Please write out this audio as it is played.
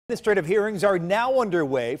Administrative hearings are now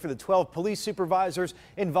underway for the 12 police supervisors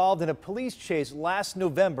involved in a police chase last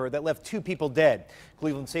November that left 2 people dead.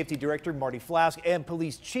 Cleveland Safety Director Marty Flask and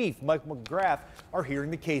Police Chief Michael McGrath are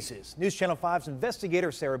hearing the cases. News Channel 5's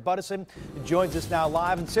investigator Sarah Buttison joins us now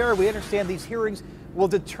live. And Sarah, we understand these hearings will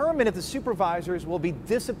determine if the supervisors will be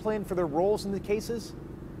disciplined for their roles in the cases.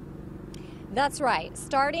 That's right.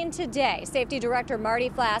 Starting today, Safety Director Marty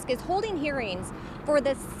Flask is holding hearings for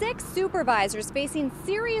the 6 supervisors facing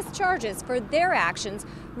serious charges for their actions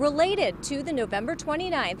related to the November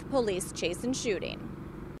 29th police chase and shooting.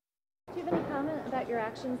 Do you have any comment about your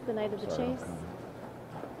actions the night of the chase?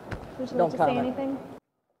 Would you like to say anything?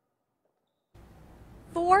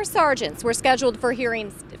 4 sergeants were scheduled for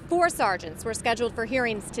hearings. 4 sergeants were scheduled for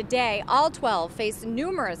hearings today. All 12 face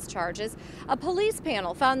numerous charges. A police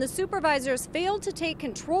panel found the supervisors failed to take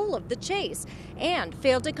control of the chase and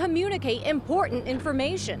failed to communicate important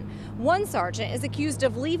information. One sergeant is accused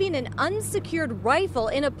of leaving an unsecured rifle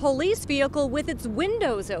in a police vehicle with its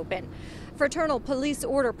windows open. Fraternal Police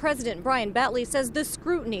Order President Brian Bentley says the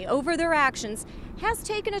scrutiny over their actions has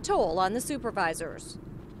taken a toll on the supervisors.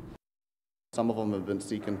 Some of them have been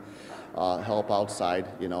seeking help outside,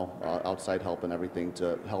 outside help and everything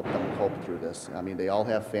to help them cope through this. I mean, they all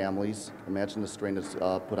have families. Imagine the strain that's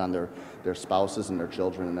put on their spouses and their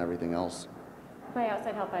children and everything else. By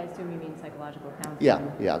outside help, I assume you mean psychological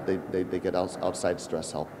counseling? Yeah, they get outside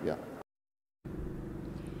stress help, yeah.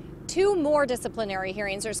 2 more disciplinary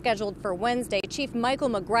hearings are scheduled for Wednesday. Chief Michael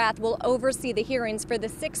McGrath will oversee the hearings for the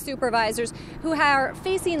 6 supervisors who are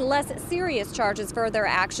facing less serious charges for their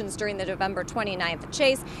actions during the November 29th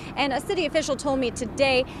chase. And a city official told me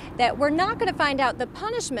today that we're not going to find out the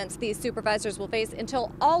punishments these supervisors will face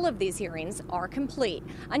until all of these hearings are complete.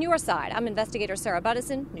 On your side, I'm investigator Sarah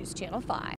Buttison, News Channel 5.